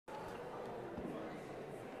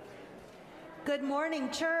Good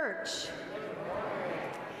morning, church.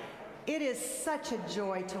 It is such a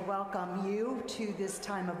joy to welcome you to this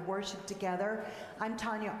time of worship together. I'm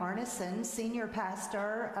Tonya Arnesen, senior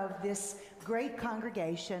pastor of this great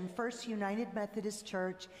congregation, First United Methodist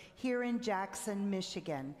Church here in Jackson,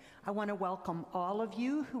 Michigan. I want to welcome all of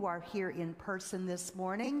you who are here in person this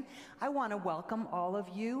morning. I want to welcome all of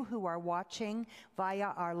you who are watching via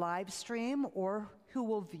our live stream or who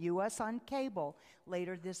will view us on cable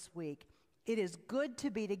later this week. It is good to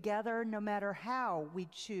be together no matter how we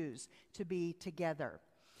choose to be together.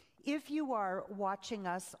 If you are watching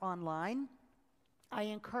us online, I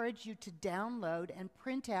encourage you to download and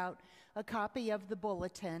print out a copy of the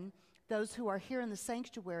Bulletin. Those who are here in the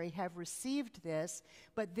sanctuary have received this,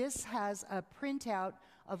 but this has a printout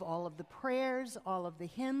of all of the prayers, all of the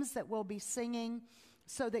hymns that we'll be singing,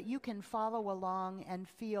 so that you can follow along and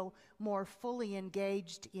feel more fully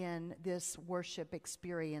engaged in this worship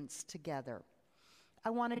experience together. I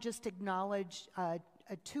want to just acknowledge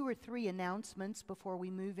two or three announcements before we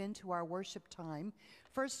move into our worship time.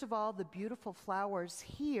 First of all, the beautiful flowers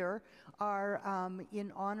here are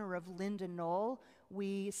in honor of Linda Knoll.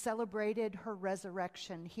 We celebrated her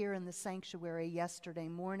resurrection here in the sanctuary yesterday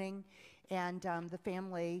morning, and the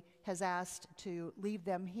family has asked to leave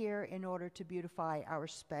them here in order to beautify our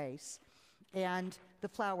space. And the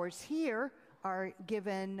flowers here are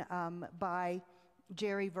given by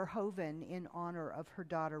Jerry Verhoeven in honor of her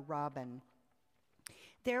daughter Robin.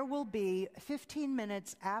 There will be 15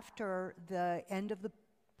 minutes after the end of the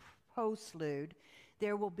postlude,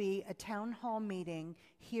 there will be a town hall meeting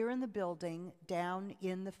here in the building down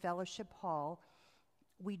in the fellowship hall.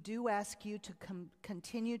 We do ask you to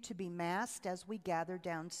continue to be masked as we gather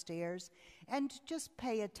downstairs and just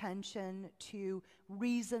pay attention to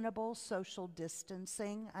reasonable social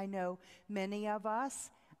distancing. I know many of us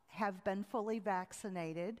have been fully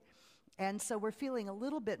vaccinated, and so we're feeling a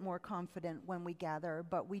little bit more confident when we gather,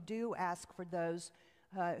 but we do ask for those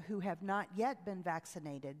who have not yet been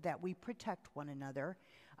vaccinated that we protect one another.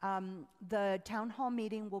 The town hall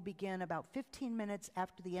meeting will begin about 15 minutes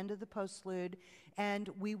after the end of the postlude, and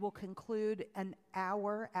we will conclude an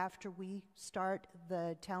hour after we start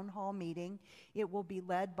the town hall meeting. It will be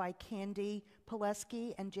led by Candy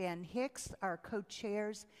Pileski and Jan Hicks, our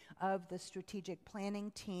co-chairs of the strategic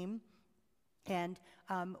planning team. And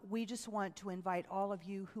we just want to invite all of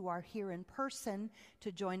you who are here in person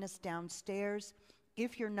to join us downstairs.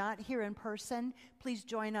 If you're not here in person, please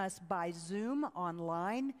join us by Zoom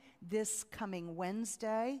online this coming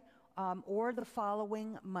Wednesday or the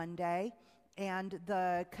following Monday. And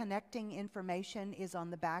the connecting information is on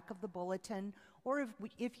the back of the bulletin. Or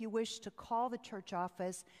if you wish to call the church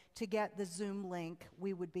office to get the Zoom link,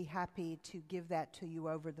 we would be happy to give that to you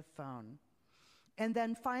over the phone. And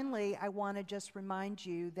then finally, I want to just remind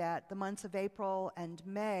you that the months of April and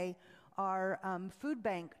May are Food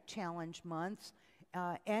Bank Challenge months.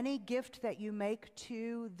 Any gift that you make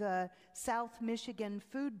to the South Michigan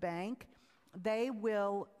Food Bank, they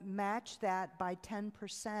will match that by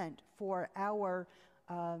 10% for our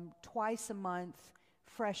twice-a-month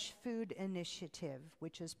Fresh Food Initiative,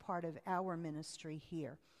 which is part of our ministry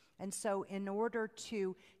here. And so in order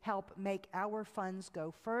to help make our funds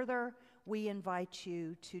go further, we invite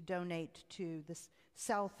you to donate to the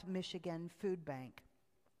South Michigan Food Bank.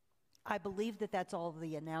 I believe that that's all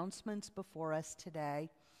the announcements before us today.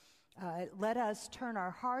 Let us turn our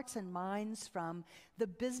hearts and minds from the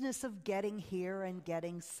business of getting here and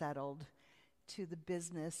getting settled to the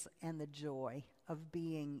business and the joy of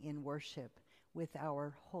being in worship with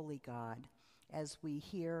our holy God as we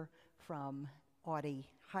hear from Audie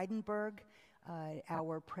Heidenberg,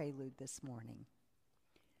 our prelude this morning.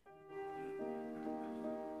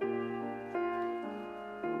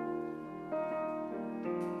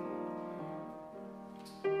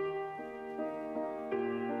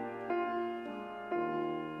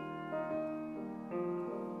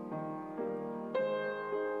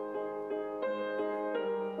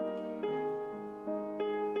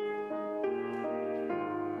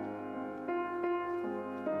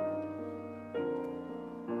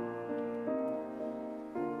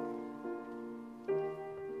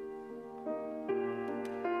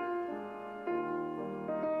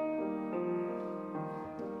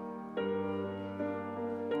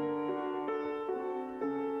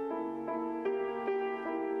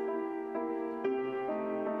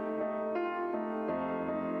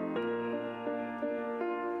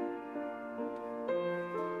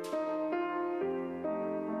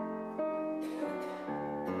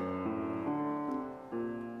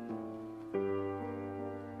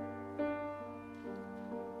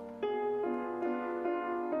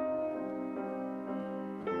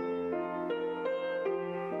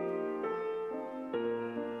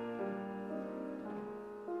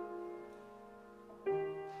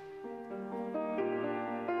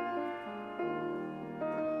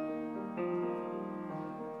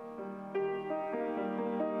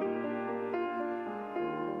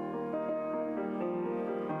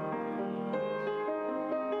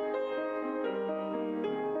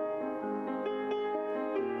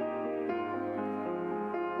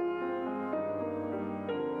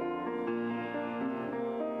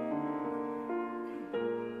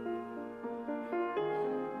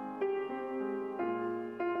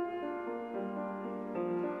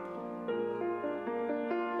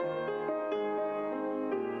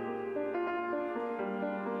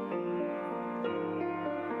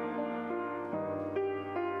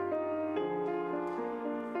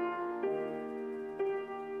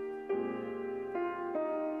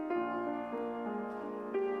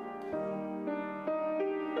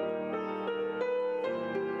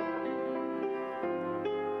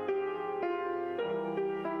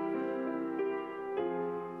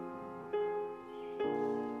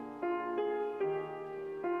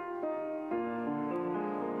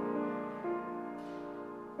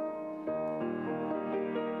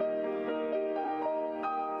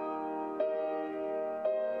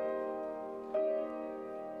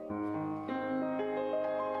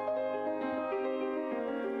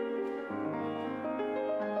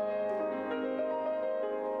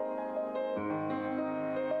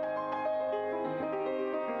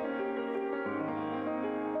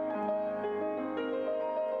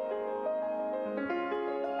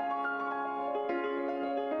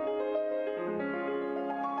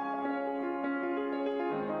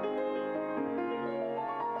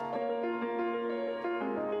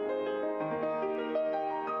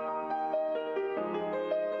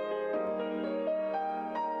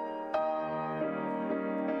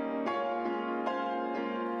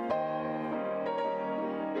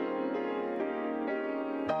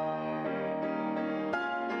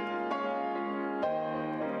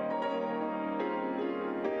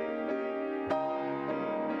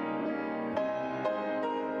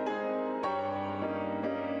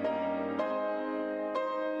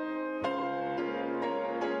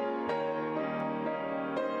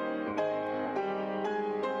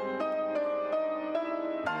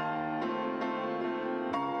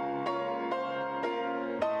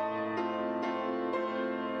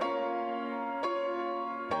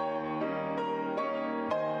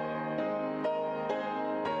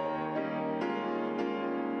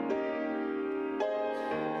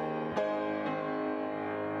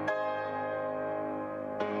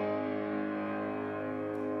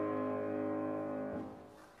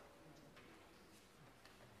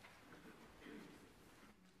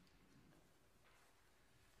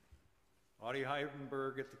 Audie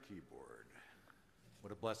Heidenberg at the keyboard.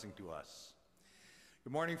 What a blessing to us.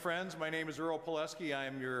 Good morning, friends. My name is Earl Pileski. I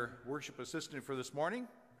am your worship assistant for this morning.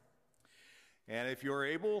 And if you're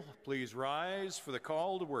able, please rise for the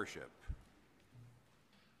call to worship.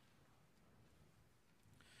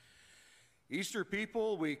 Easter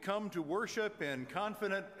people, we come to worship in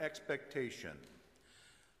confident expectation.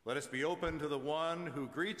 Let us be open to the one who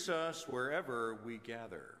greets us wherever we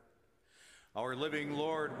gather. Our living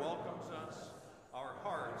Lord welcomes us. Our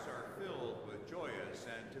hearts are filled with joyous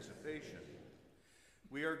anticipation.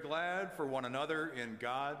 We are glad for one another in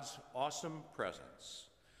God's awesome presence.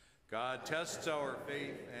 God tests our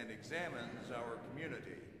faith and examines our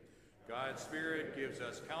community. God's Spirit gives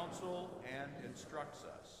us counsel and instructs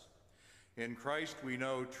us. In Christ we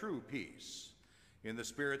know true peace. In the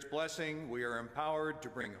Spirit's blessing, we are empowered to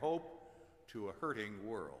bring hope to a hurting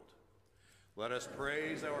world. Let us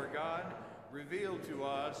praise our God, revealed to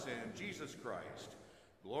us in Jesus Christ.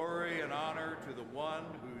 Glory and honor to the one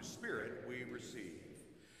whose Spirit we receive.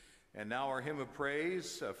 And now our hymn of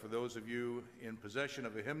praise, for those of you in possession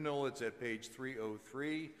of a hymnal, it's at page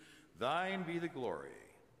 303, Thine Be the Glory.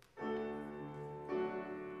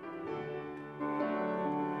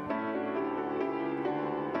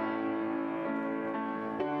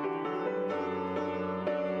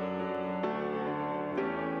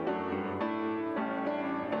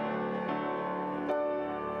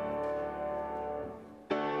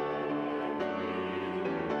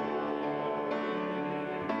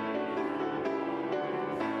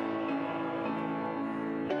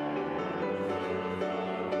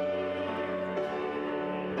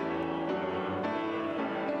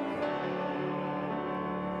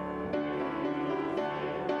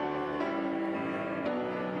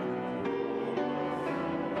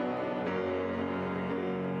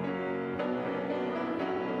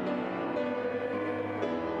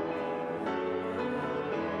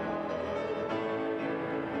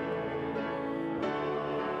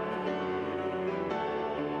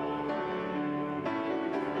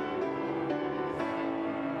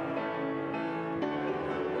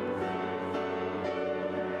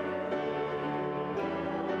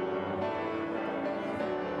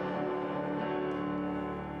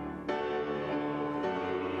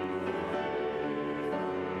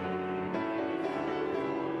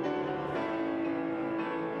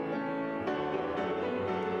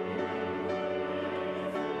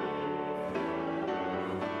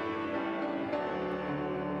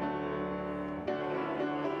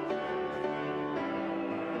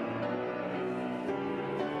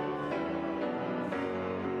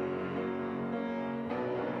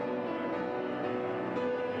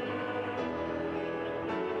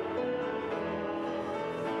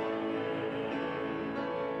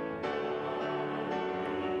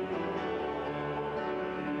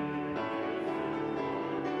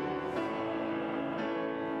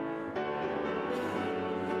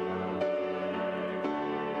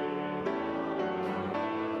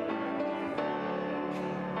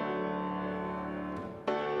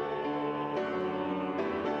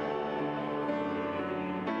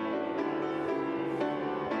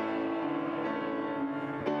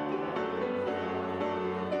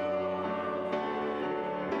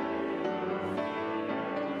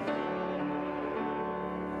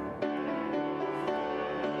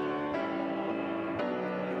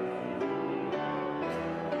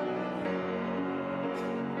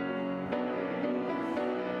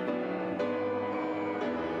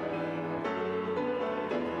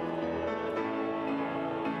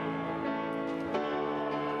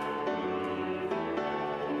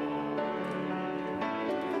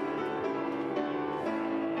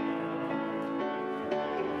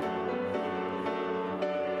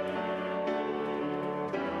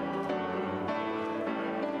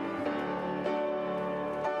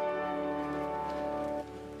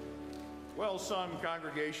 Well sung,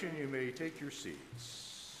 congregation, you may take your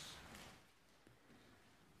seats.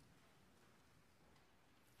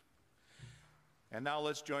 And now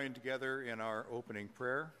let's join together in our opening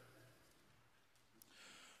prayer.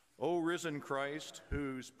 O risen Christ,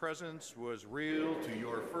 whose presence was real to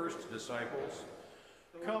your first disciples,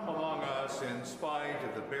 come among us in spite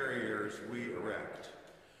of the barriers we erect.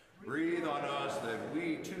 Breathe on us that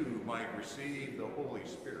we too might receive the Holy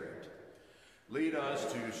Spirit. Lead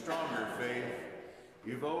us to stronger faith,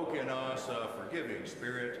 evoke in us a forgiving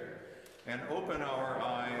spirit, and open our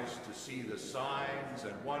eyes to see the signs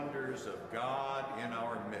and wonders of God in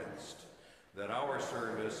our midst, that our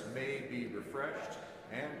service may be refreshed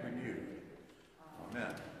and renewed.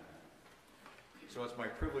 Amen. So it's my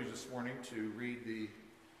privilege this morning to read the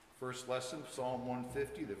first lesson, Psalm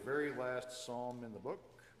 150, the very last psalm in the book.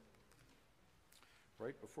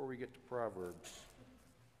 right before we get to Proverbs.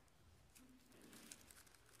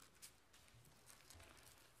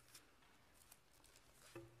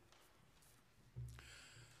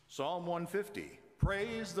 Psalm 150,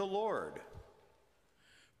 praise the Lord.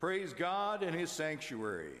 Praise God in his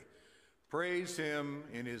sanctuary. Praise him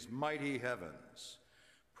in his mighty heavens.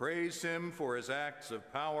 Praise him for his acts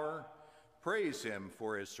of power. Praise him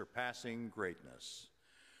for his surpassing greatness.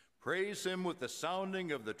 Praise him with the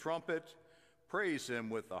sounding of the trumpet. Praise him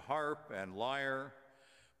with the harp and lyre.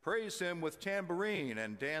 Praise him with tambourine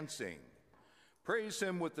and dancing. Praise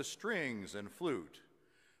him with the strings and flute.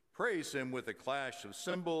 Praise him with the clash of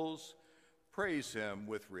cymbals. Praise him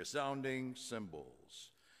with resounding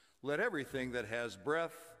cymbals. Let everything that has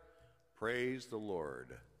breath praise the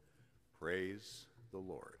Lord. Praise the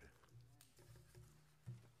Lord.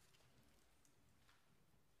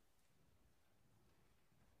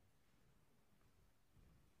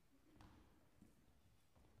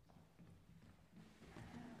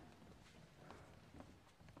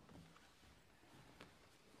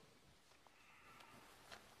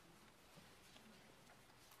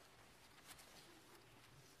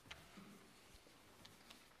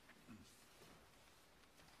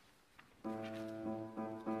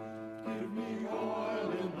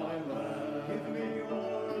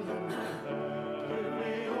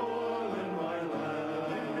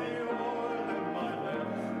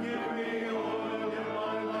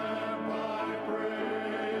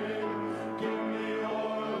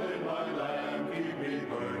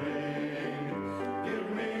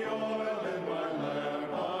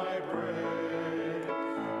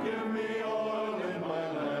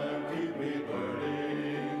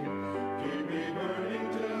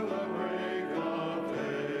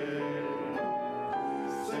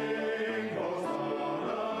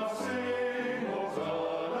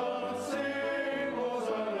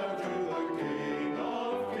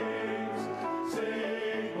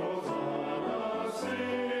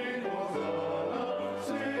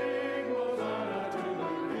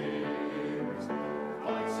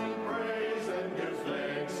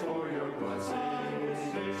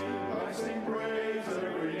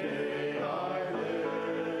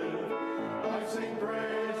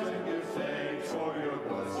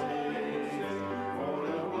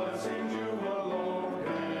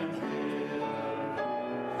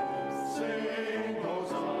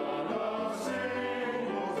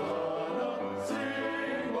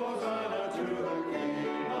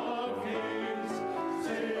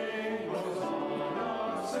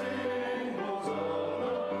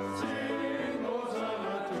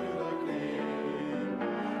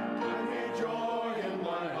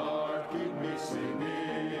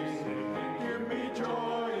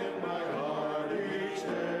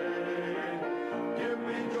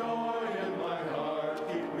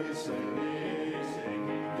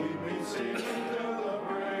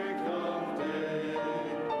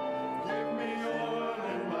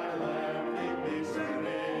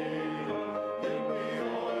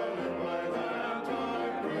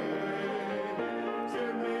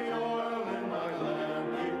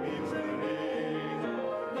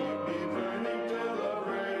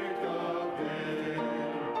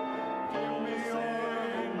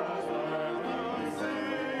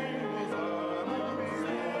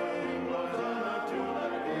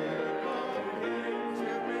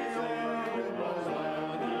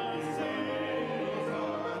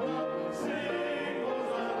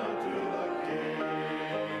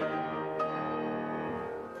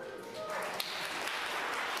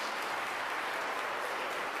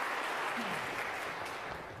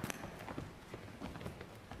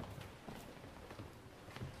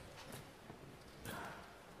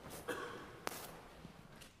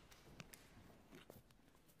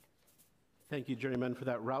 Thank you, Journeymen, for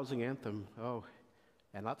that rousing anthem. Oh,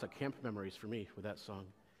 and lots of camp memories for me with that song.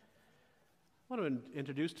 I want to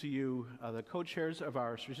introduce to you the co-chairs of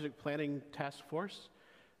our Strategic Planning Task Force,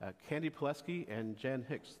 Candy Pileski and Jan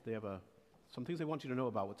Hicks. They have some things they want you to know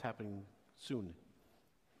about what's happening soon.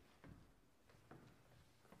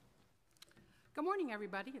 Good morning,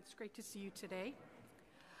 everybody. It's great to see you today.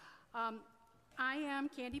 I am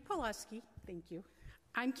Candy Pileski. Thank you.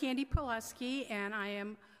 I'm Candy Pileski, and I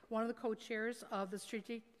am one of the co-chairs of the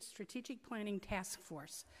Strategic Planning Task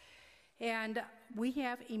Force. And we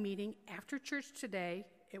have a meeting after church today.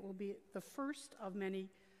 It will be the first of many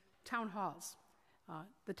town halls.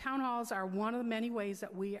 The town halls are one of the many ways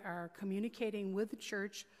that we are communicating with the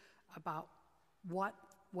church about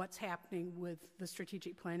what's happening with the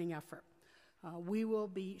strategic planning effort. We will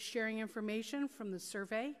be sharing information from the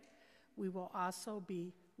survey. We will also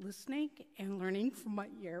be listening and learning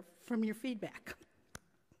from your feedback.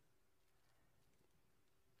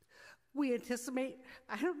 We anticipate,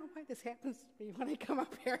 I don't know why this happens to me when I come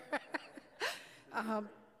up here.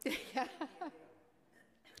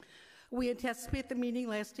 We anticipate the meeting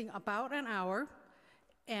lasting about an hour,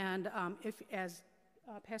 and if, as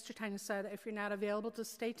Pastor Tonya said, if you're not available to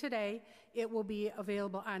stay today, it will be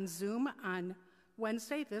available on Zoom on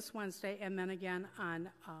Wednesday, this Wednesday, and then again on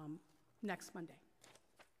next Monday.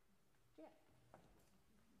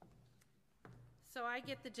 So I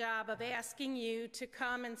get the job of asking you to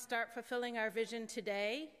come and start fulfilling our vision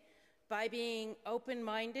today by being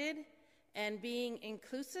open-minded and being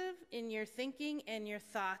inclusive in your thinking and your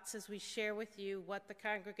thoughts as we share with you what the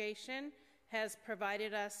congregation has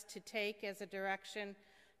provided us to take as a direction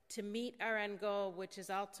to meet our end goal, which is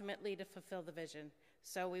ultimately to fulfill the vision.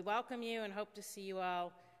 So we welcome you and hope to see you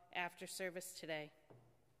all after service today.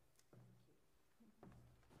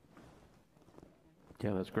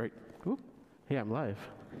 Yeah, that's great. Ooh. Hey, I'm live.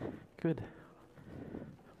 Good.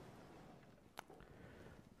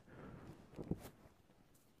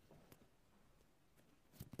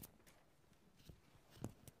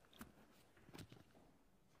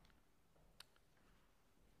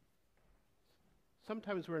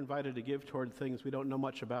 Sometimes we're invited to give toward things we don't know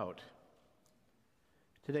much about.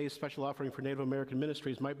 Today's special offering for Native American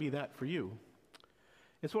ministries might be that for you.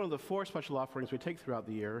 It's one of the 4 special offerings we take throughout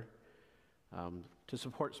the year to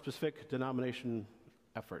support specific denomination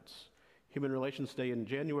efforts. Human Relations Day in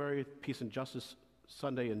January, Peace and Justice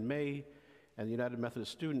Sunday in May, and the United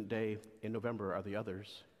Methodist Student Day in November are the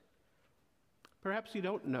others. Perhaps you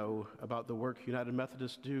don't know about the work United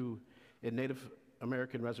Methodists do in Native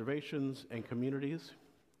American reservations and communities.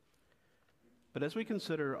 But as we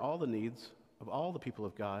consider all the needs of all the people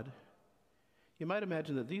of God, you might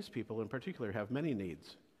imagine that these people in particular have many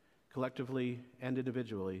needs, collectively and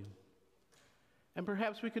individually. And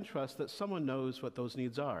perhaps we can trust that someone knows what those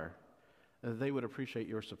needs are, and that they would appreciate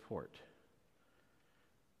your support.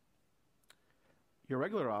 Your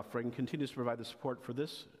regular offering continues to provide the support for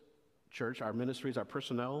this church, our ministries, our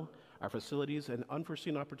personnel, our facilities, and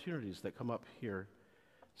unforeseen opportunities that come up here.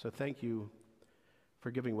 So thank you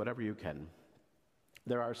for giving whatever you can.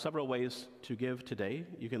 There are several ways to give today.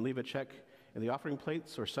 You can leave a check in the offering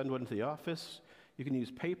plates or send one to the office. You can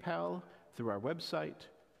use PayPal through our website,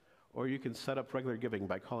 or you can set up regular giving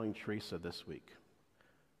by calling Teresa this week.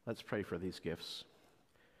 Let's pray for these gifts.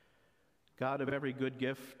 God of every good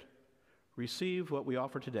gift, receive what we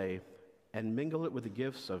offer today and mingle it with the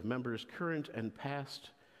gifts of members current and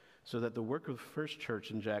past so that the work of First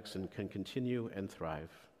Church in Jackson can continue and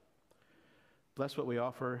thrive. Bless what we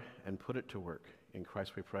offer and put it to work. In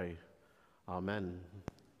Christ we pray. Amen.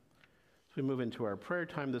 As we move into our prayer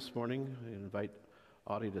time this morning, I invite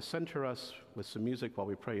Audie to center us with some music while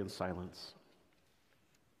we pray in silence.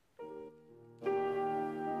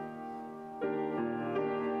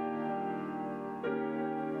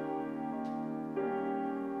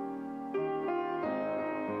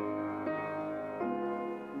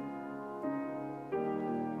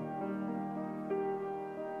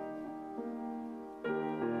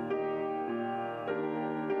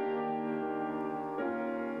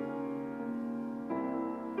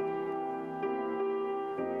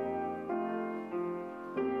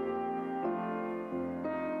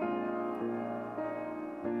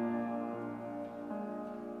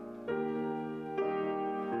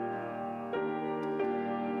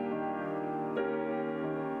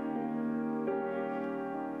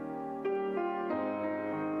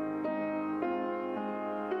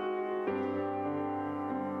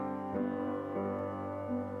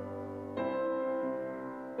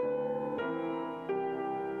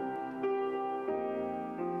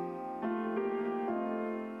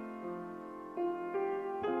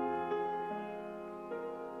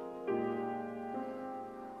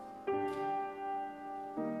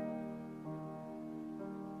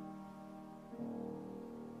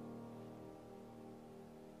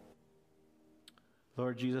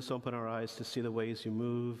 Lord Jesus, open our eyes to see the ways you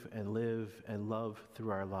move and live and love through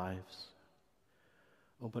our lives.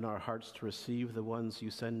 Open our hearts to receive the ones you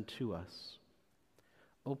send to us.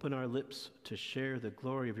 Open our lips to share the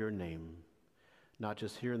glory of your name, not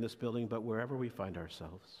just here in this building, but wherever we find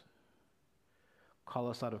ourselves. Call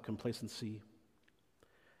us out of complacency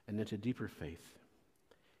and into deeper faith,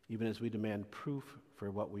 even as we demand proof for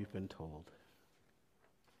what we've been told.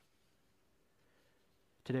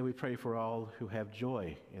 Today we pray for all who have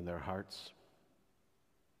joy in their hearts.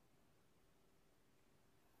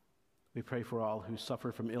 We pray for all who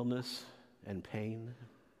suffer from illness and pain.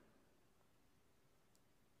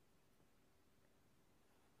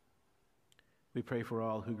 We pray for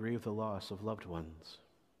all who grieve the loss of loved ones.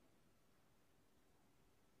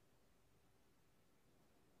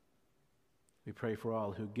 We pray for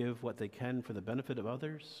all who give what they can for the benefit of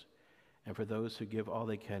others, and for those who give all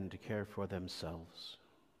they can to care for themselves.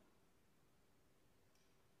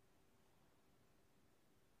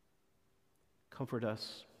 Comfort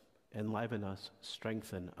us, enliven us,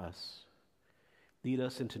 strengthen us. Lead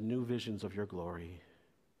us into new visions of your glory.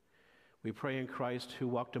 We pray in Christ, who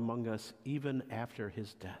walked among us even after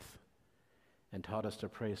his death and taught us to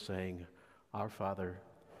pray, saying, Our Father,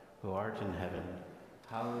 who art in heaven,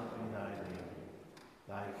 hallowed be thy name.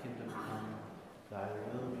 Thy kingdom come, thy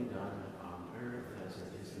will be done on earth as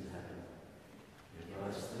it is in heaven. Give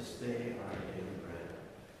us this day our daily bread,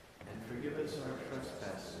 and forgive us our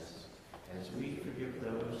trespasses, as we forgive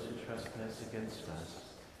those who trespass against us.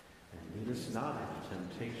 And lead us not into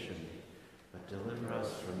temptation, but deliver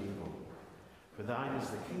us from evil. For thine is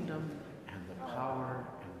the kingdom, and the power,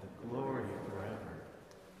 and the glory forever.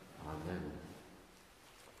 Amen.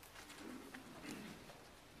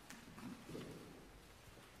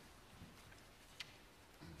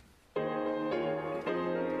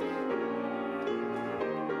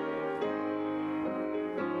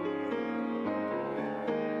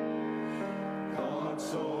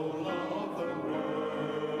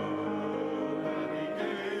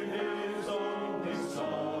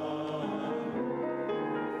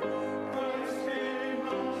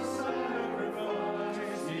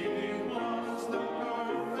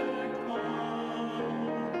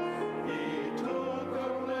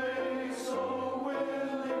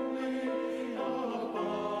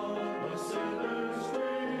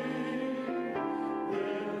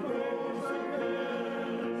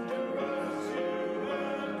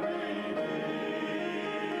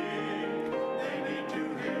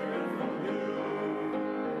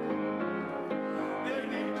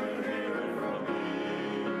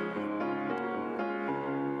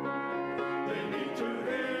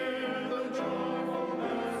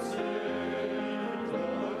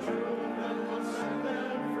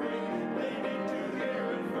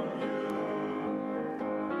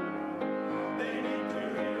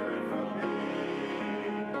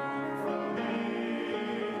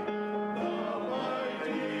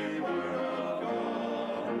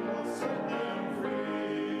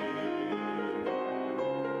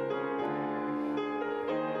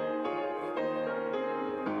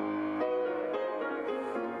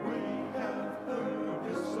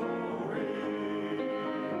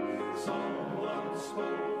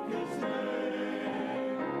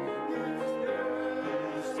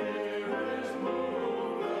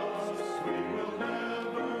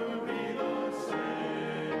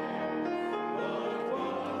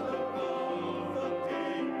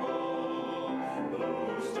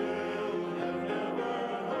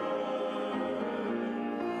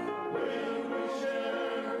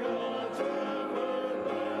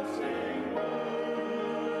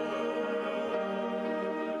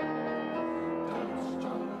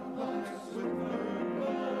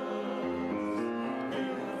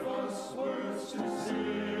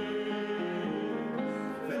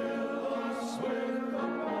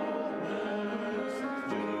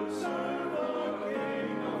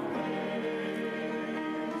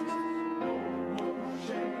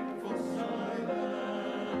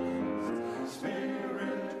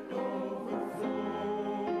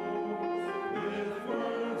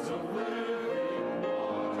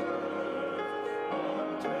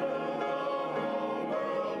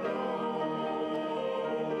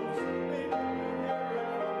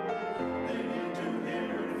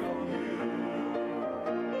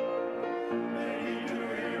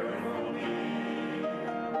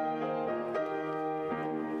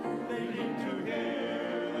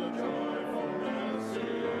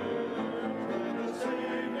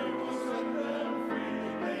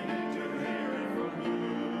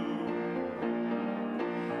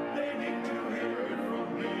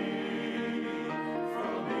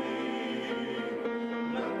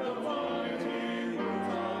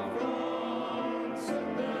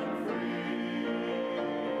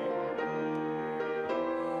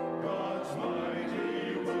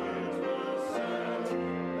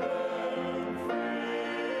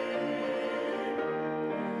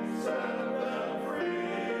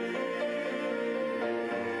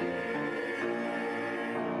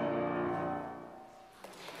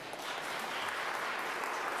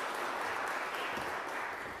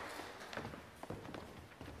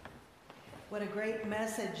 What a great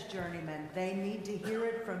message, Journeyman. They need to hear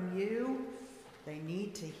it from you. They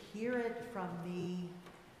need to hear it from me,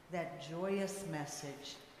 that joyous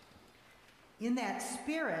message. In that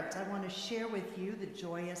spirit, I want to share with you the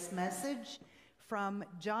joyous message from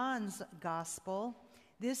John's Gospel.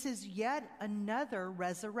 This is yet another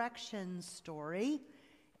resurrection story,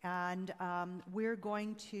 And we're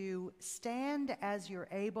going to stand as you're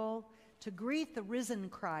able to greet the risen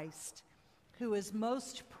Christ, who is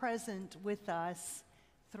most present with us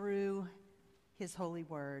through his holy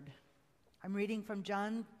word. I'm reading from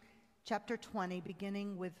John chapter 20,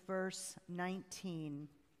 beginning with verse 19.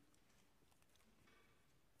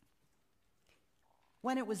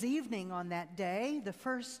 When it was evening on that day, the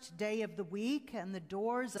first day of the week, and the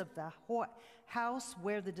doors of the house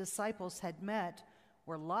where the disciples had met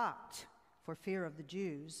were locked for fear of the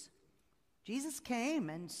Jews, Jesus came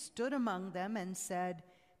and stood among them and said,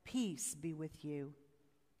 "Peace be with you."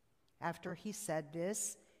 After he said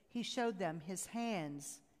this, he showed them his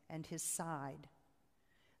hands and his side.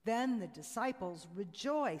 Then the disciples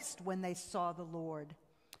rejoiced when they saw the Lord.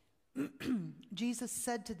 Jesus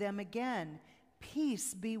said to them again,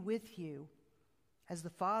 "Peace be with you. As the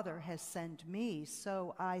Father has sent me,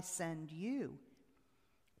 so I send you."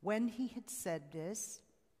 When he had said this,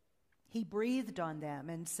 he breathed on them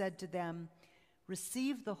and said to them,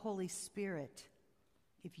 "Receive the Holy Spirit.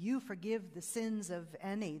 If you forgive the sins of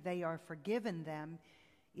any, they are forgiven them.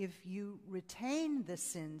 If you retain the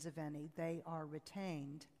sins of any, they are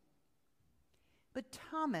retained." But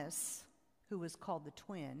Thomas, who was called the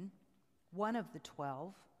twin, one of the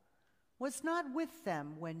 12, was not with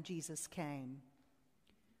them when Jesus came.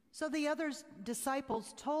 So the other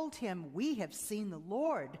disciples told him, "We have seen the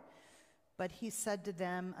Lord." But he said to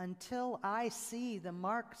them, "Until I see the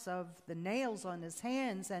marks of the nails on his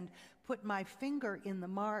hands, and put my finger in the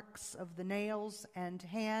marks of the nails and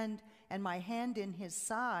my hand in his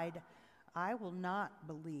side, I will not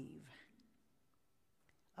believe."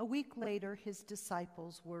 A week later, his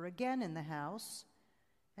disciples were again in the house,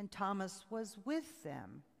 and Thomas was with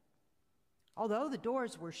them. Although the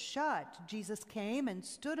doors were shut, Jesus came and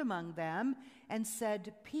stood among them and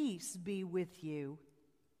said, "Peace be with you."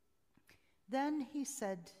 Then he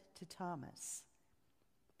said to Thomas,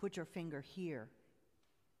 "Put your finger here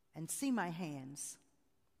and see my hands.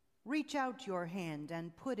 Reach out your hand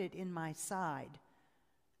and put it in my side.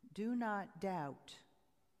 Do not doubt,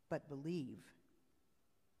 but believe."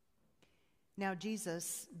 Now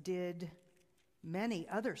Jesus did many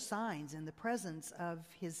other signs in the presence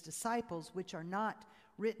of his disciples, which are not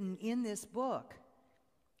written in this book.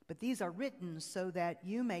 But these are written so that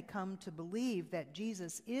you may come to believe that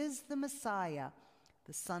Jesus is the Messiah,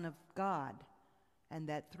 the Son of God, and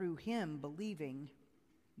that through him, believing,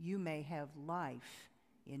 you may have life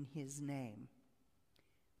in his name.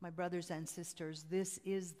 My brothers and sisters, this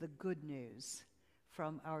is the good news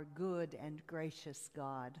from our good and gracious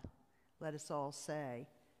God. Let us all say,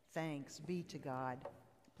 "Thanks be to God."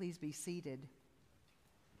 Please be seated.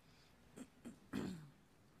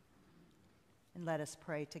 And let us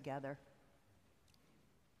pray together.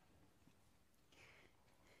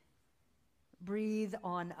 Breathe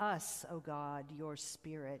on us, O God, your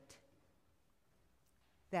Spirit,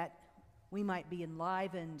 that we might be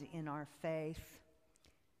enlivened in our faith,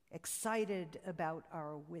 excited about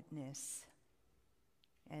our witness,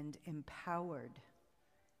 and empowered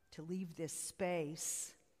to leave this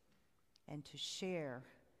space and to share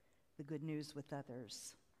the good news with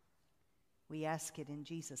others. We ask it in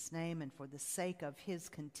Jesus' name and for the sake of his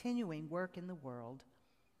continuing work in the world.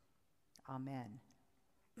 Amen.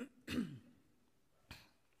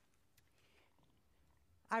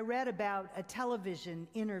 I read about a television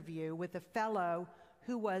interview with a fellow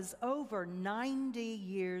who was over 90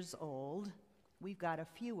 years old. We've got a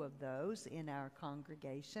few of those in our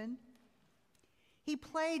congregation. He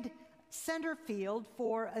played center field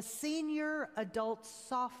for a senior adult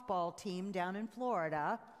softball team down in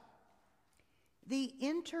Florida. The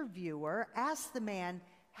interviewer asked the man,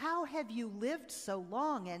 "How have you lived so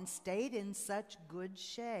long and stayed in such good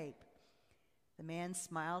shape?" The man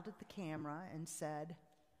smiled at the camera and said,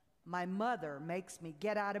 "My mother makes me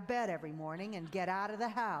get out of bed every morning and get out of the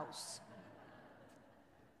house."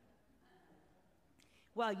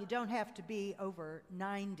 Well, you don't have to be over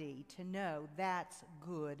 90 to know that's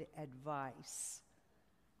good advice.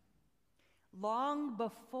 Long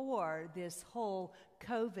before this whole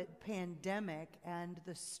COVID pandemic and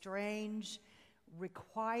the strange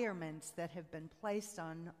requirements that have been placed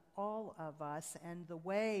on all of us and the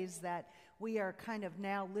ways that we are kind of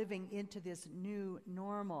now living into this new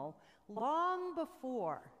normal, long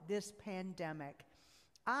before this pandemic,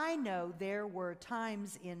 I know there were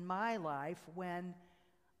times in my life when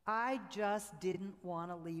I just didn't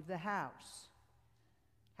want to leave the house.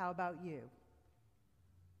 How about you?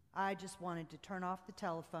 I just wanted to turn off the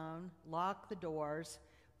telephone, lock the doors,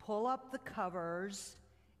 pull up the covers,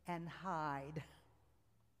 and hide.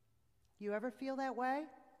 You ever feel that way?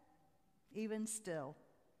 Even still.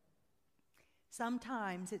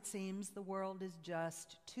 Sometimes it seems the world is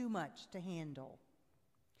just too much to handle.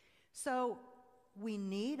 So we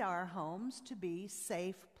need our homes to be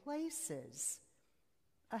safe places,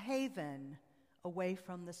 a haven away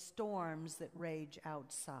from the storms that rage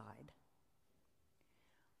outside.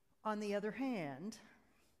 On the other hand,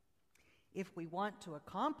 if we want to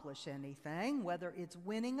accomplish anything, whether it's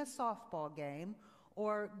winning a softball game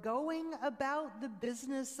or going about the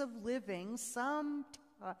business of living,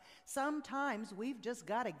 sometimes we've just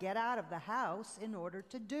got to get out of the house in order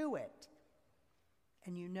to do it.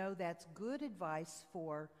 And you know that's good advice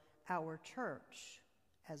for our church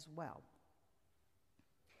as well.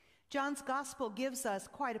 John's gospel gives us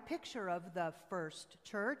quite a picture of the first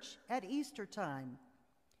church at Easter time.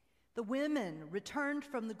 The women returned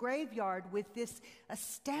from the graveyard with this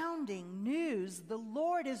astounding news: the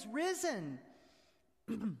Lord is risen.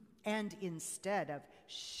 And instead of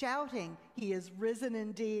shouting, "He is risen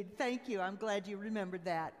indeed," thank you, I'm glad you remembered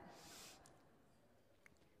that.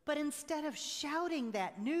 But instead of shouting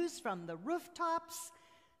that news from the rooftops,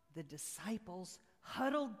 the disciples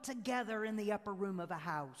huddled together in the upper room of a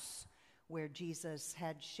house where Jesus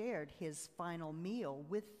had shared his final meal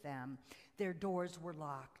with them. Their doors were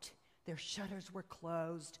locked, their shutters were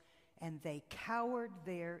closed, and they cowered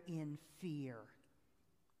there in fear.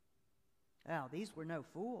 Now, these were no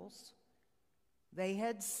fools. They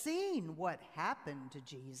had seen what happened to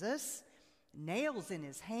Jesus: nails in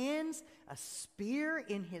his hands, a spear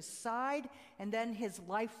in his side, and then his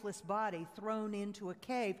lifeless body thrown into a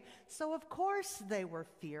cave. So of course they were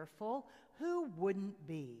fearful. Who wouldn't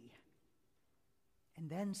be? And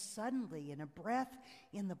then suddenly, in a breath,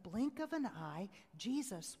 in the blink of an eye,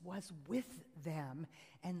 Jesus was with them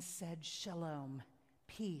and said, "Shalom,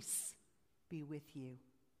 peace be with you."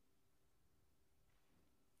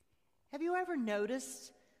 Have you ever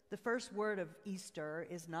noticed the first word of Easter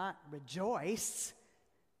is not rejoice?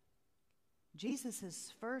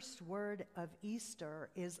 Jesus' first word of Easter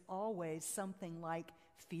is always something like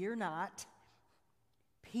fear not,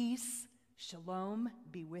 peace, shalom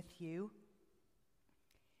be with you.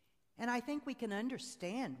 And I think we can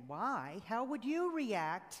understand why. How would you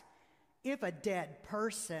react if a dead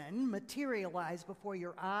person materialized before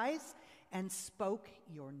your eyes and spoke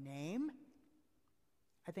your name?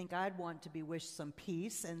 I think I'd want to be wished some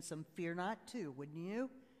peace and some fear not too, wouldn't you?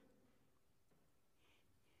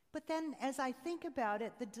 But then, as I think about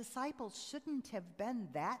it, the disciples shouldn't have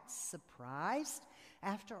been that surprised.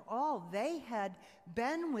 After all, they had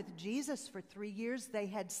been with Jesus for 3 years. They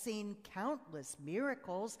had seen countless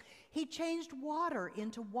miracles. He changed water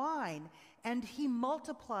into wine, and he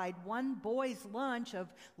multiplied one boy's lunch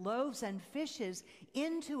of loaves and fishes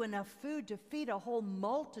into enough food to feed a whole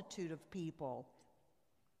multitude of people.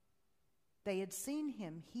 They had seen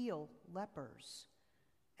him heal lepers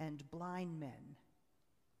and blind men.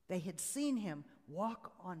 They had seen him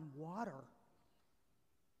walk on water.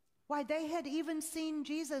 Why, they had even seen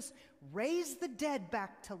Jesus raise the dead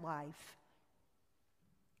back to life.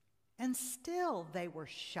 And still they were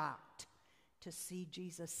shocked to see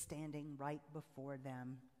Jesus standing right before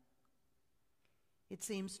them. It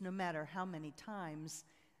seems no matter how many times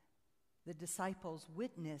the disciples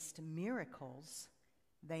witnessed miracles,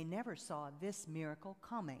 they never saw this miracle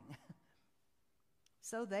coming.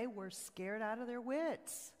 So they were scared out of their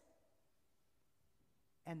wits.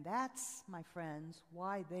 And that's, my friends,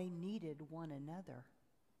 why they needed one another.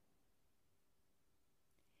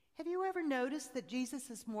 Have you ever noticed that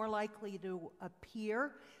Jesus is more likely to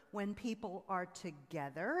appear when people are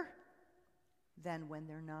together than when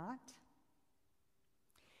they're not?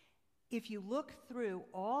 If you look through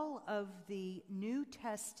all of the New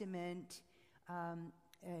Testament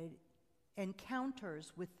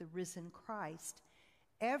encounters with the risen Christ,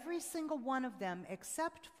 every single one of them,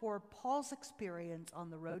 except for Paul's experience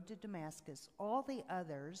on the road to Damascus, all the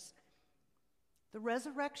others, the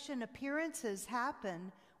resurrection appearances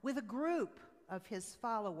happen with a group of his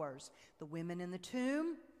followers. The women in the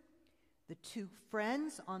tomb, the two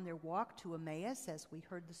friends on their walk to Emmaus, as we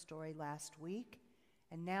heard the story last week,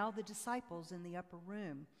 and now the disciples in the upper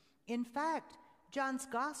room. In fact, John's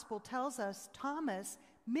gospel tells us Thomas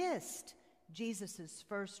missed Jesus'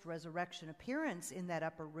 first resurrection appearance in that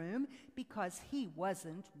upper room because he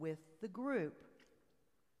wasn't with the group.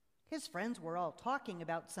 His friends were all talking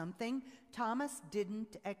about something Thomas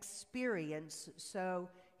didn't experience, so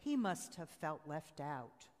he must have felt left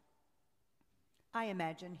out. I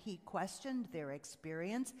imagine he questioned their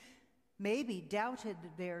experience, maybe doubted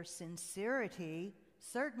their sincerity,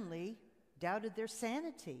 certainly doubted their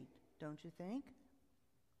sanity, don't you think?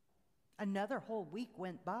 Another whole week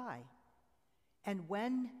went by. And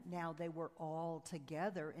when now they were all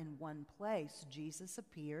together in one place, Jesus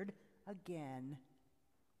appeared again.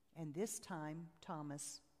 And this time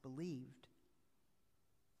Thomas believed.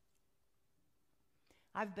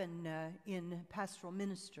 I've been in pastoral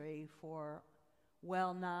ministry for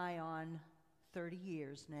well nigh on 30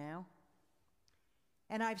 years now.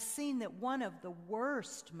 And I've seen that one of the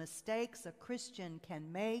worst mistakes a Christian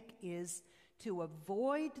can make is to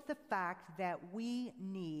avoid the fact that we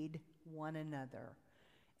need one another.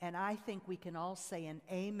 And I think we can all say an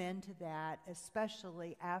amen to that,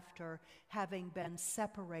 especially after having been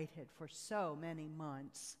separated for so many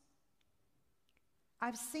months.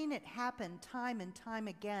 I've seen it happen time and time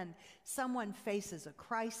again. Someone faces a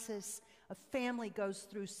crisis, a family goes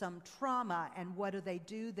through some trauma, and what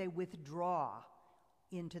do? They withdraw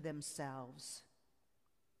into themselves.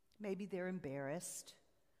 Maybe they're embarrassed,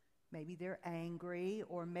 maybe they're angry,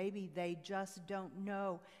 or maybe they just don't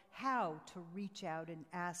know how to reach out and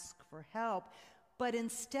ask for help. But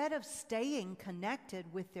instead of staying connected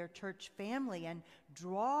with their church family and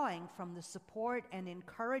drawing from the support and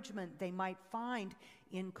encouragement they might find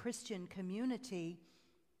in Christian community,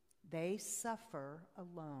 they suffer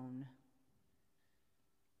alone.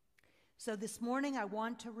 So this morning I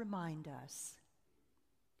want to remind us,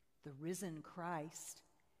 the risen Christ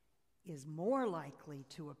is more likely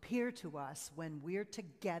to appear to us when we're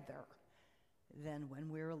together than when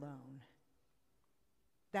we're alone.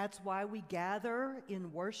 That's why we gather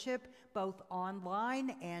in worship both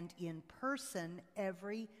online and in person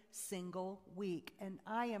every single week. And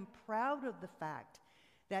I am proud of the fact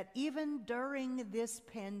that even during this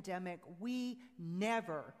pandemic, we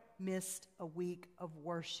never missed a week of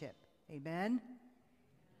worship. Amen?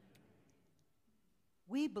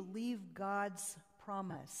 We believe God's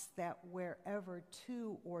promise that wherever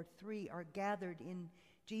 2 or 3 are gathered in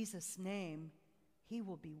Jesus' name, He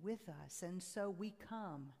will be with us. And so we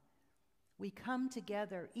come. We come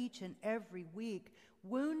together each and every week,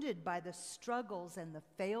 wounded by the struggles and the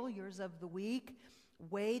failures of the week,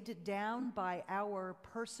 weighed down by our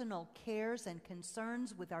personal cares and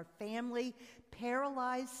concerns with our family,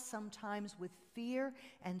 paralyzed sometimes with fear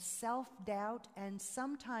and self-doubt, and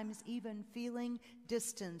sometimes even feeling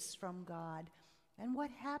distance from God. And what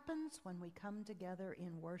happens when we come together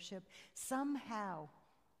in worship? Somehow,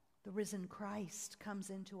 the risen Christ comes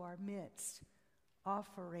into our midst,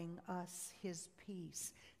 offering us His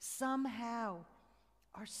peace. Somehow,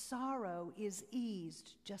 our sorrow is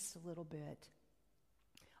eased just a little bit.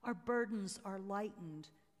 Our burdens are lightened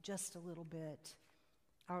just a little bit.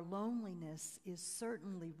 Our loneliness is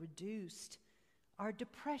certainly reduced. Our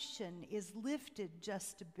depression is lifted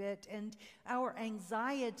just a bit, and our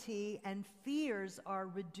anxiety and fears are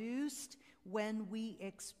reduced when we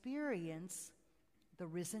experience the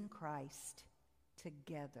risen Christ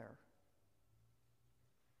together.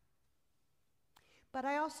 But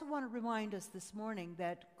I also want to remind us this morning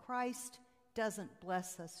that Christ doesn't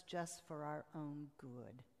bless us just for our own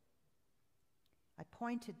good. I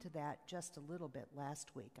pointed to that just a little bit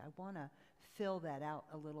last week. I want to fill that out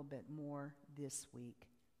a little bit more this week.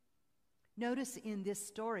 Notice in this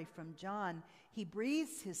story from John, He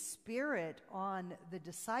breathes His Spirit on the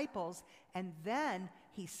disciples, and then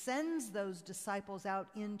He sends those disciples out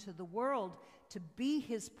into the world to be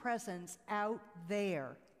His presence out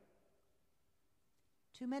there.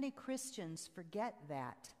 Too many Christians forget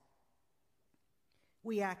that.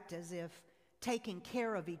 We act as if taking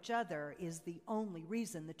care of each other is the only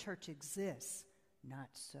reason the church exists. Not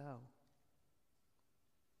so.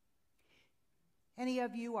 Any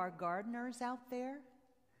of you are gardeners out there?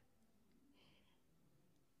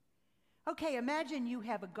 Okay, imagine you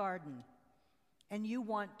have a garden and you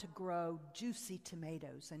want to grow juicy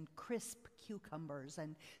tomatoes and crisp cucumbers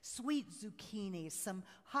and sweet zucchini, some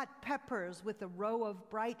hot peppers with a row of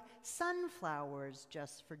bright sunflowers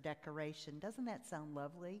just for decoration. Doesn't that sound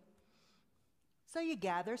lovely? So you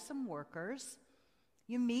gather some workers.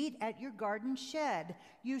 You meet at your garden shed.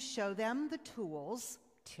 You show them the tools,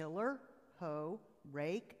 tiller, hoe,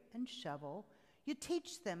 rake, and shovel. You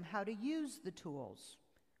teach them how to use the tools.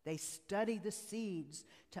 They study the seeds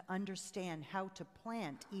to understand how to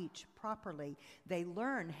plant each properly. They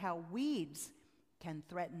learn how weeds can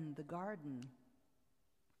threaten the garden.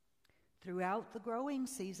 Throughout the growing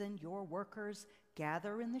season, your workers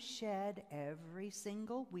gather in the shed every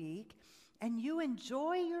single week, and you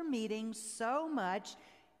enjoy your meetings so much,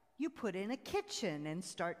 you put in a kitchen and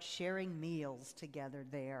start sharing meals together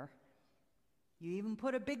there. You even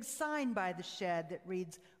put a big sign by the shed that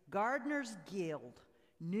reads, Gardeners Guild,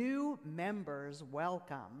 new members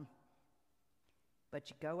welcome. But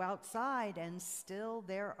you go outside and still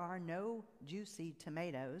there are no juicy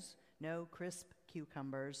tomatoes, no crisp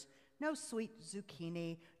cucumbers, no sweet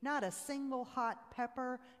zucchini, not a single hot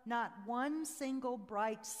pepper, not one single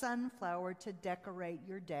bright sunflower to decorate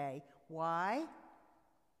your day. Why?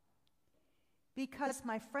 Because,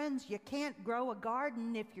 my friends, you can't grow a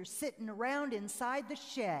garden if you're sitting around inside the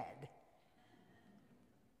shed.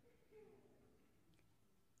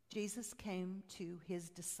 Jesus came to his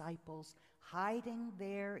disciples hiding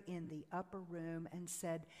there in the upper room and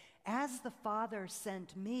said, "As the Father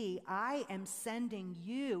sent me, I am sending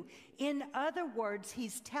you." In other words,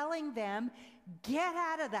 he's telling them, get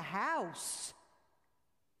out of the house.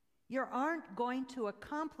 You aren't going to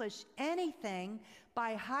accomplish anything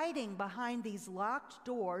by hiding behind these locked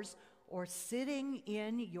doors or sitting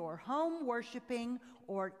in your home worshiping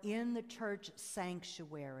or in the church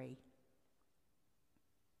sanctuary.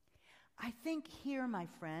 I think here, my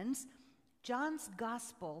friends, John's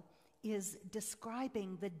gospel is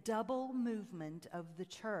describing the double movement of the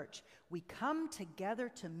church. We come together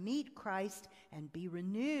to meet Christ and be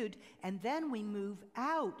renewed, and then we move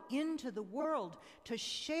out into the world to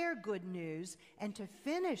share good news and to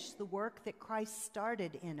finish the work that Christ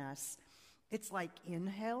started in us. It's like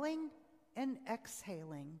inhaling and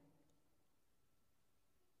exhaling.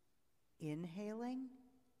 Inhaling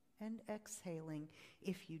and exhaling.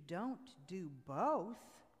 If you don't do both,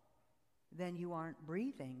 then you aren't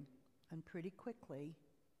breathing, and pretty quickly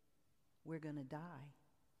we're going to die.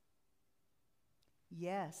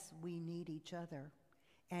 Yes, we need each other,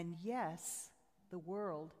 and yes, the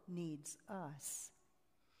world needs us.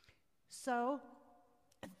 So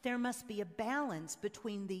there must be a balance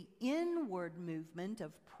between the inward movement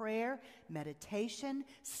of prayer, meditation,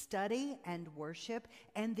 study, and worship,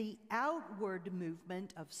 and the outward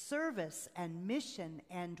movement of service and mission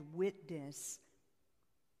and witness.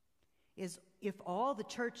 If all the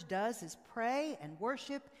church does is pray and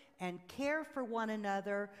worship and care for one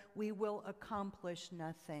another, we will accomplish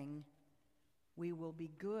nothing. We will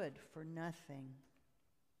be good for nothing.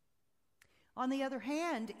 On the other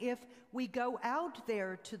hand, if we go out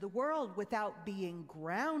there to the world without being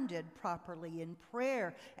grounded properly in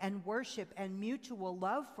prayer and worship and mutual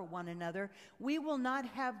love for one another, we will not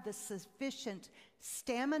have the sufficient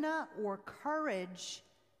stamina or courage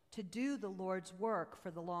to do the Lord's work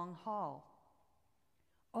for the long haul.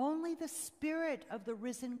 Only the Spirit of the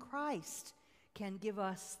risen Christ can give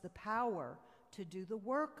us the power to do the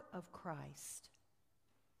work of Christ.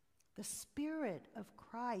 The Spirit of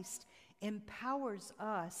Christ empowers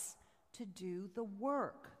us to do the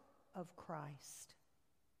work of Christ.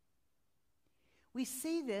 We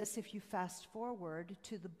see this if you fast forward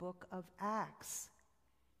to the book of Acts.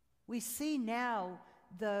 We see now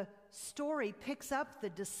the story picks up the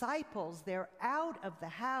disciples. They're out of the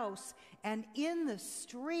house and in the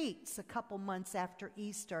streets a couple months after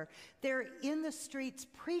Easter. They're in the streets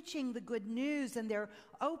preaching the good news, and they're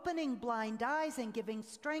opening blind eyes and giving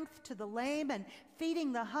strength to the lame and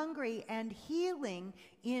feeding the hungry and healing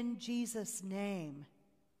in Jesus' name.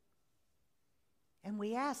 And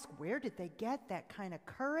we ask, where did they get that kind of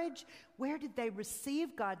courage? Where did they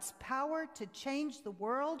receive God's power to change the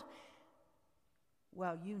world?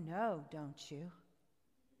 Well, you know, don't you?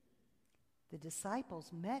 The disciples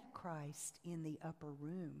met Christ in the upper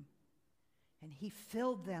room, and he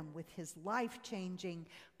filled them with his life-changing,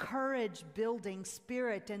 courage-building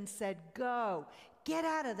spirit and said, "Go, get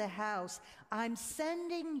out of the house. I'm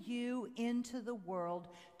sending you into the world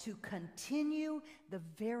to continue the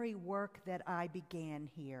very work that I began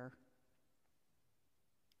here."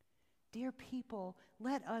 Dear people,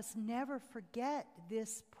 let us never forget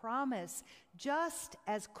this promise. Just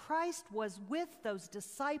as Christ was with those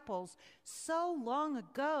disciples so long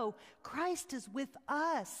ago, Christ is with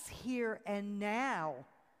us here and now.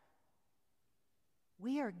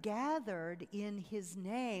 We are gathered in his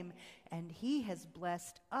name, and he has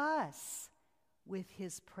blessed us with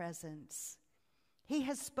his presence. He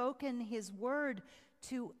has spoken his word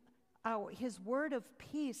of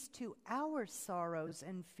peace to our sorrows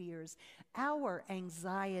and fears, our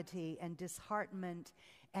anxiety and disheartenment,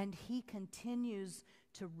 and he continues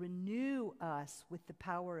to renew us with the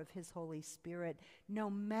power of his Holy Spirit, no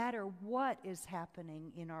matter what is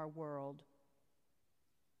happening in our world.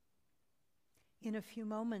 In a few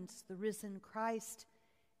moments, the risen Christ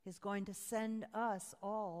is going to send us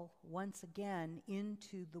all once again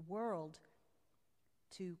into the world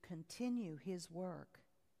to continue his work.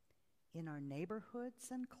 In our neighborhoods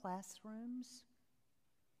and classrooms,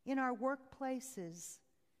 in our workplaces,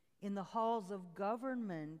 in the halls of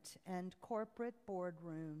government and corporate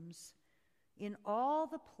boardrooms, in all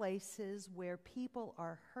the places where people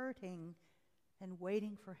are hurting and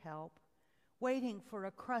waiting for help, waiting for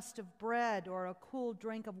a crust of bread or a cool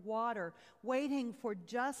drink of water, waiting for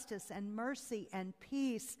justice and mercy and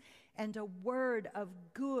peace and a word of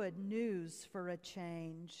good news for a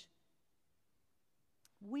change.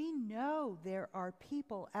 We know there are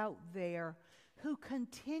people out there who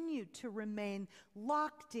continue to remain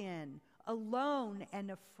locked in, alone,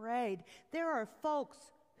 and afraid. There are folks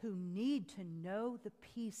who need to know the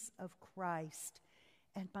peace of Christ.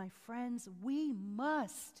 And my friends, we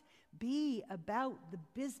must be about the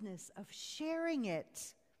business of sharing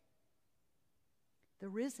it. The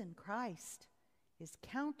risen Christ is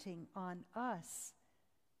counting on us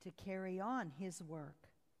to carry on his work.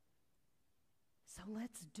 So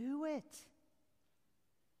let's do it.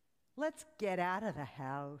 Let's get out of the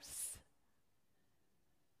house.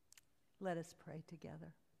 Let us pray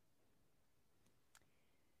together.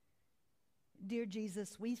 Dear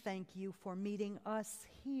Jesus, we thank you for meeting us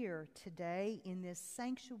here today in this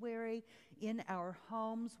sanctuary, in our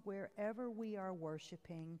homes, wherever we are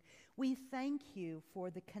worshiping. We thank you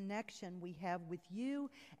for the connection we have with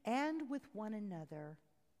you and with one another.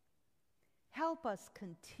 Help us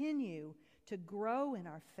continue to grow in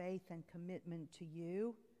our faith and commitment to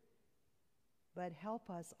you, but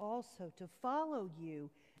help us also to follow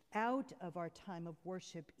you out of our time of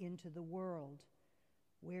worship into the world,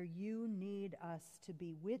 where you need us to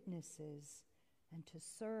be witnesses and to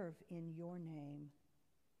serve in your name.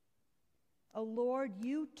 Oh Lord,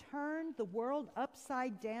 you turned the world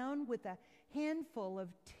upside down with a handful of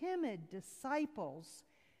timid disciples.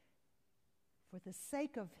 For the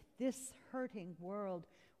sake of this hurting world,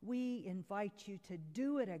 we invite you to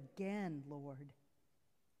do it again, Lord.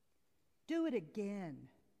 Do it again.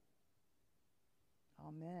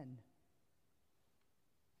 Amen.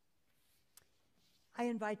 I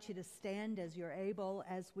invite you to stand as you're able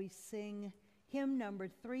as we sing hymn number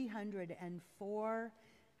 304.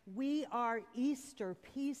 We are Easter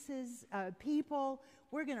people.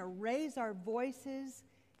 We're going to raise our voices,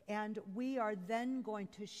 and we are then going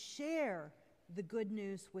to share the good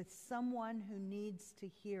news with someone who needs to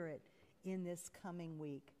hear it in this coming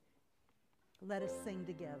week. Let us sing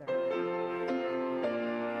together.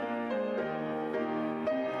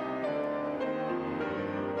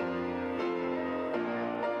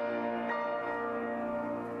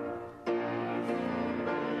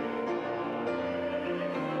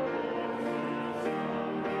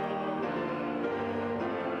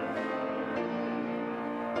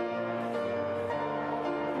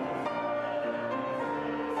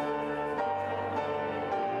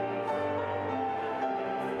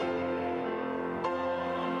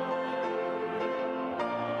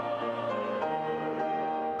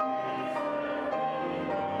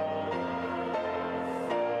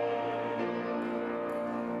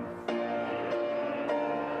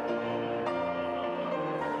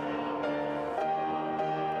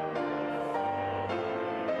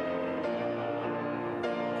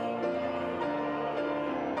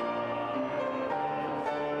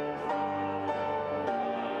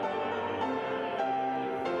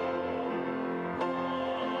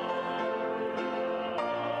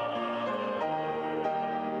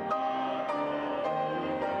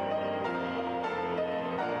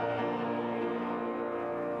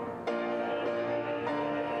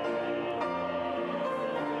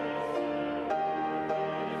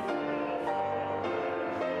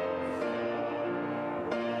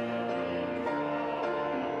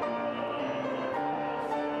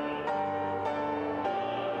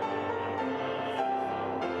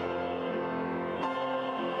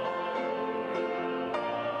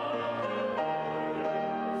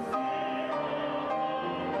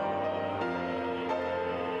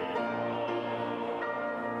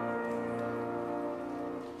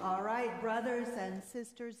 Brothers and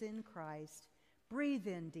sisters in Christ, breathe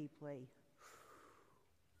in deeply.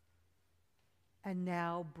 And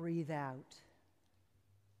now breathe out.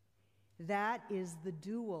 That is the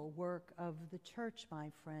dual work of the church,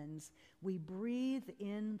 my friends. We breathe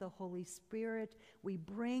in the Holy Spirit. We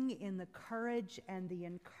bring in the courage and the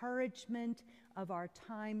encouragement of our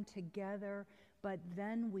time together. But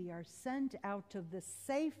then we are sent out of the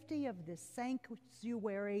safety of the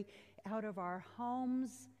sanctuary, out of our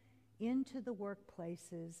homes, into the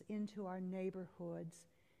workplaces, into our neighborhoods,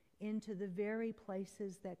 into the very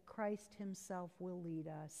places that Christ himself will lead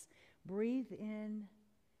us. Breathe in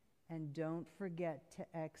and don't forget to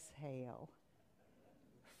exhale.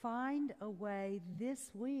 Find a way this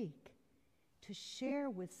week to share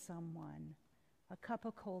with someone a cup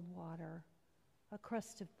of cold water, a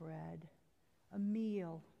crust of bread, a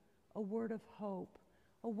meal, a word of hope,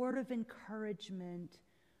 a word of encouragement,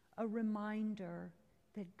 a reminder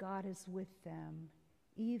that God is with them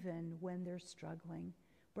even when they're struggling.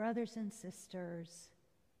 Brothers and sisters,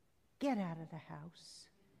 get out of the house.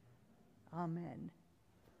 Amen.